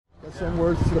Some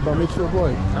words to the BarMitzvah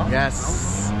boy.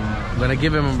 Yes. I'm going to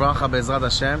give him a bracha be'ezrat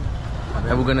Hashem.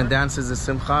 And we're going to dance his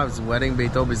simcha, his wedding,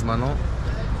 beito bizmano.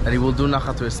 That he will do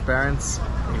nacha to his parents.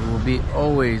 He will be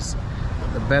always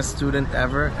the best student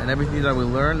ever. And everything that we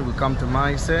learn, we come to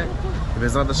ma'aseh.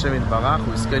 Be'ezrat Hashem yitbarach.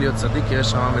 We yizkeh liot tzadik yireh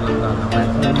shama v'lamdan.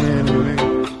 Amen. Amen.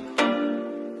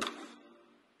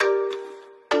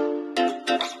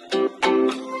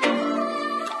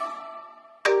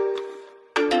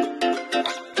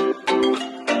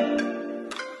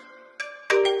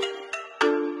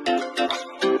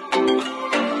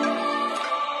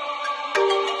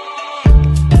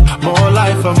 More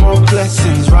life and more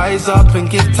blessings. Rise up and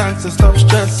give thanks and stop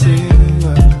stressing.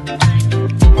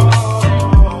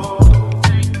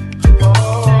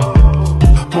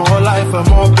 More life and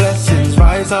more blessings.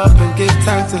 Rise up and give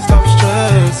thanks and stop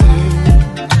stressing.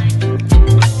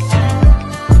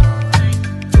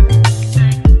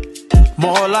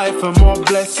 More life and more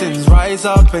blessings. Rise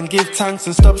up and give thanks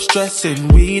and stop stressing.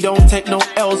 We don't take no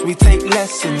L's, we take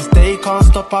lessons. They can't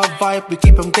stop our vibe, we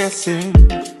keep them guessing.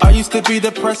 I used to be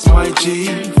depressed, my G.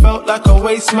 Felt like a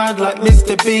waste man, like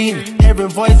Mr. Bean. Hearing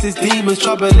voices, demons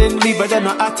troubling me. But then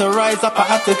I had to rise up, I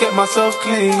had to get myself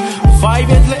clean. 5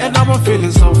 years later, now I'm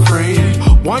feeling so free.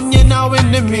 1 year now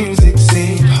in the music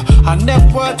scene. I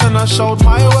networked and I showed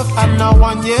my worth. And now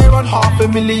 1 year on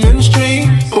 500,000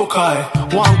 streams.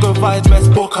 Bukai, one good vibe, best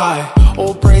Bukai.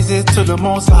 All praises to the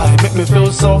Most High, make me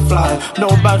feel so fly. No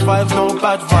bad vibes, no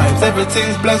bad vibes.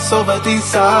 Everything's blessed over this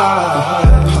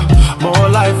side. More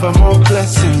life and more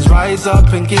blessings. Rise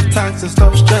up and give thanks and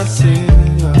stop stressing.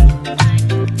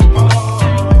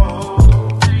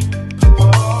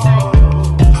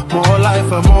 More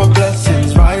life and more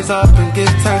blessings. Rise up and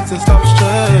give thanks and stop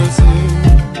stressing.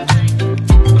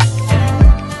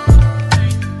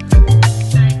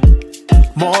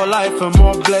 More life and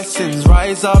more blessings.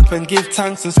 Rise up and give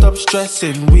thanks and stop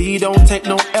stressing. We don't take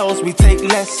no L's, we take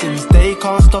lessons. They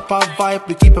can't stop our vibe,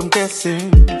 we keep them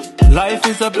guessing. Life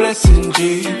is a blessing,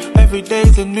 G. Every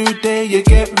day's a new day, you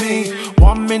get me.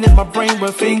 1 minute my brain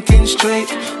we're thinking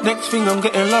straight. Next thing I'm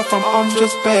getting love from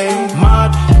just babe.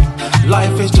 Mad,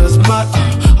 life is just mad.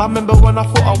 I remember when I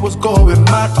thought I was going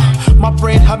mad. My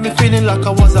brain had me feeling like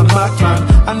I was a madman.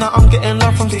 And now I'm getting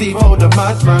love from Steve-O the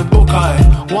madman.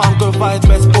 Bukai, one good vibe,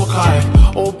 best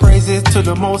Bukai. All praises to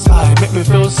the Most High, make me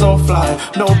feel so fly.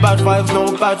 No bad vibes, no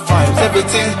bad vibes.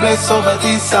 Everything's blessed over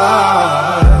this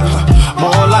side.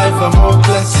 More life and more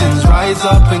blessings. Rise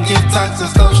up and give thanks and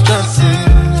stop stressing.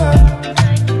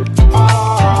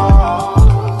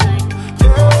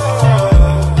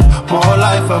 More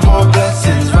life and more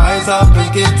blessings. Rise up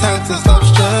and give thanks and stop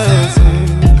stressing.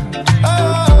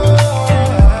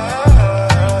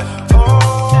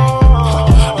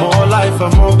 More life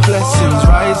and more blessings.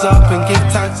 Rise up and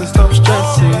give thanks and stop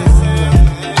stressing.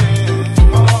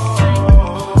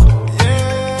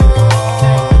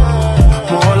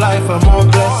 More life and more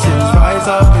blessings. Rise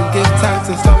up and give thanks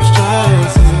and stop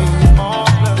stressing.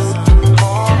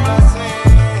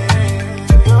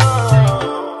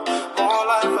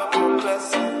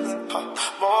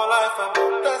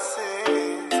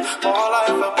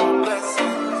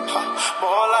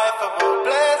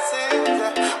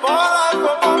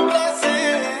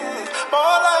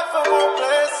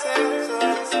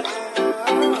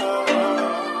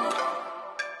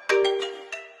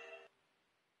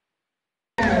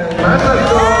 Master